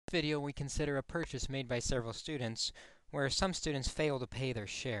video, we consider a purchase made by several students where some students fail to pay their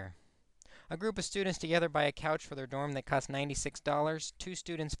share. A group of students together buy a couch for their dorm that costs $96. Two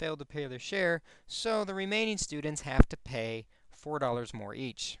students failed to pay their share, so the remaining students have to pay $4 more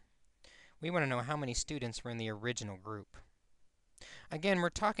each. We want to know how many students were in the original group. Again, we're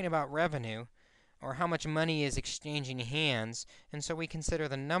talking about revenue, or how much money is exchanging hands, and so we consider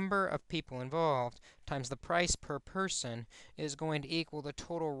the number of people involved times the price per person is going to equal the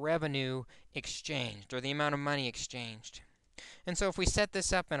total revenue exchanged, or the amount of money exchanged. And so if we set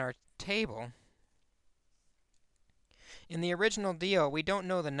this up in our table, in the original deal, we don't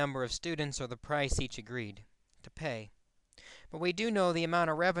know the number of students or the price each agreed to pay. But we do know the amount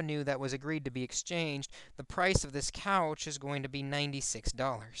of revenue that was agreed to be exchanged. The price of this couch is going to be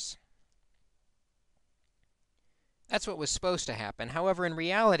 $96. That's what was supposed to happen. However, in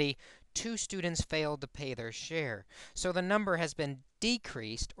reality, two students failed to pay their share. So the number has been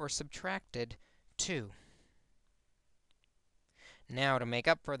decreased or subtracted 2. Now, to make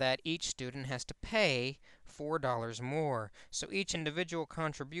up for that, each student has to pay $4 more. So each individual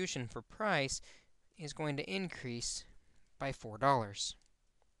contribution for price is going to increase by $4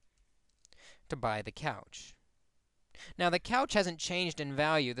 to buy the couch. Now, the couch hasn't changed in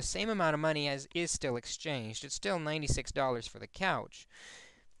value. The same amount of money is still exchanged. It's still $96 for the couch.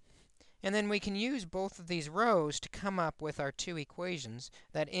 And then we can use both of these rows to come up with our two equations,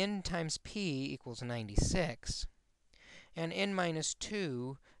 that n times p equals 96, and n minus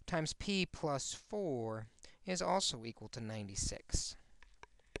 2 times p plus 4 is also equal to 96.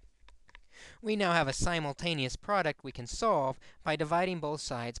 We now have a simultaneous product we can solve by dividing both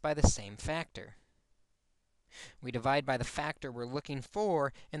sides by the same factor. We divide by the factor we're looking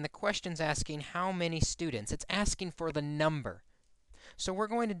for, and the question's asking how many students. It's asking for the number. So we're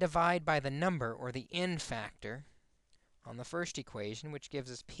going to divide by the number, or the n factor, on the first equation, which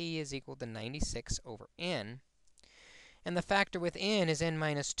gives us p is equal to 96 over n. And the factor with n is n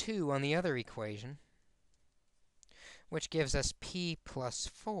minus 2 on the other equation, which gives us p plus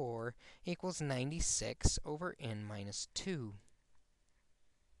 4 equals 96 over n minus 2.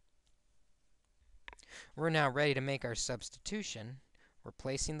 We're now ready to make our substitution,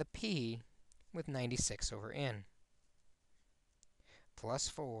 replacing the p with 96 over n. Plus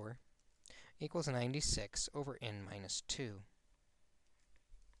 4 equals 96 over n minus 2.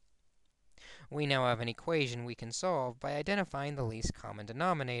 We now have an equation we can solve by identifying the least common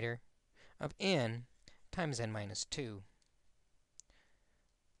denominator of n times n minus 2.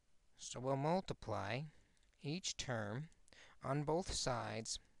 So we'll multiply each term on both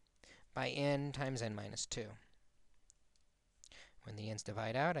sides by n times n minus 2. When the n's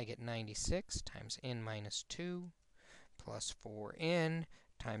divide out, I get 96 times n minus 2 plus 4n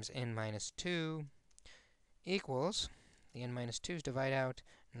times n minus 2 equals, the n minus 2's divide out,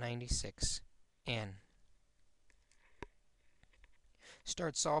 96n.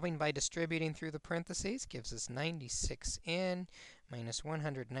 Start solving by distributing through the parentheses. Gives us 96n minus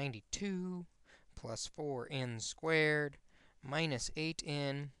 192 plus 4n squared minus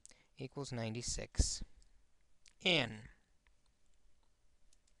 8n equals 96n. Let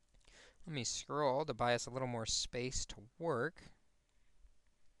me scroll to buy us a little more space to work.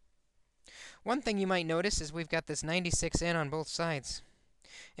 One thing you might notice is we've got this 96n on both sides.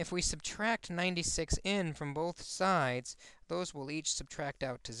 If we subtract 96n from both sides, those will each subtract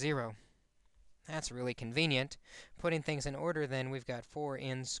out to 0. That's really convenient. Putting things in order, then, we've got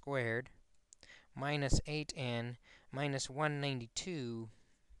 4n squared minus 8n minus 192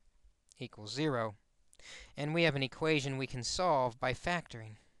 equals 0. And we have an equation we can solve by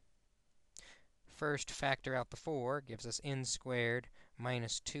factoring. First, factor out the 4, gives us n squared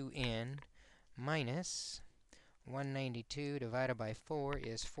minus 2n minus 192 divided by 4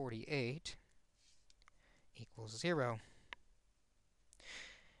 is 48 equals 0.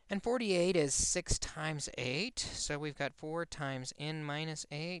 And 48 is 6 times 8, so we've got 4 times n minus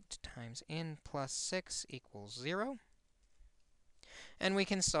 8 times n plus 6 equals 0. And we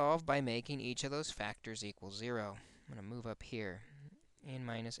can solve by making each of those factors equal 0. I'm going to move up here. N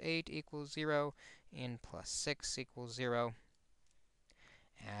minus 8 equals 0, n plus 6 equals 0.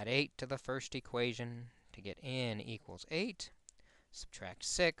 Add 8 to the first equation to get n equals 8. Subtract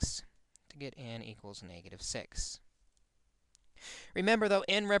 6 to get n equals negative 6. Remember, though,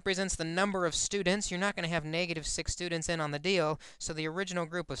 n represents the number of students, you're not going to have negative 6 students in on the deal, so the original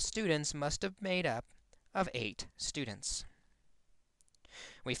group of students must have made up of 8 students.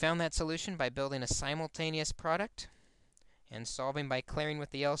 We found that solution by building a simultaneous product and solving by clearing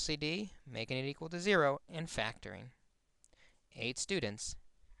with the LCD, making it equal to 0, and factoring. 8 students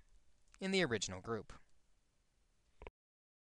in the original group.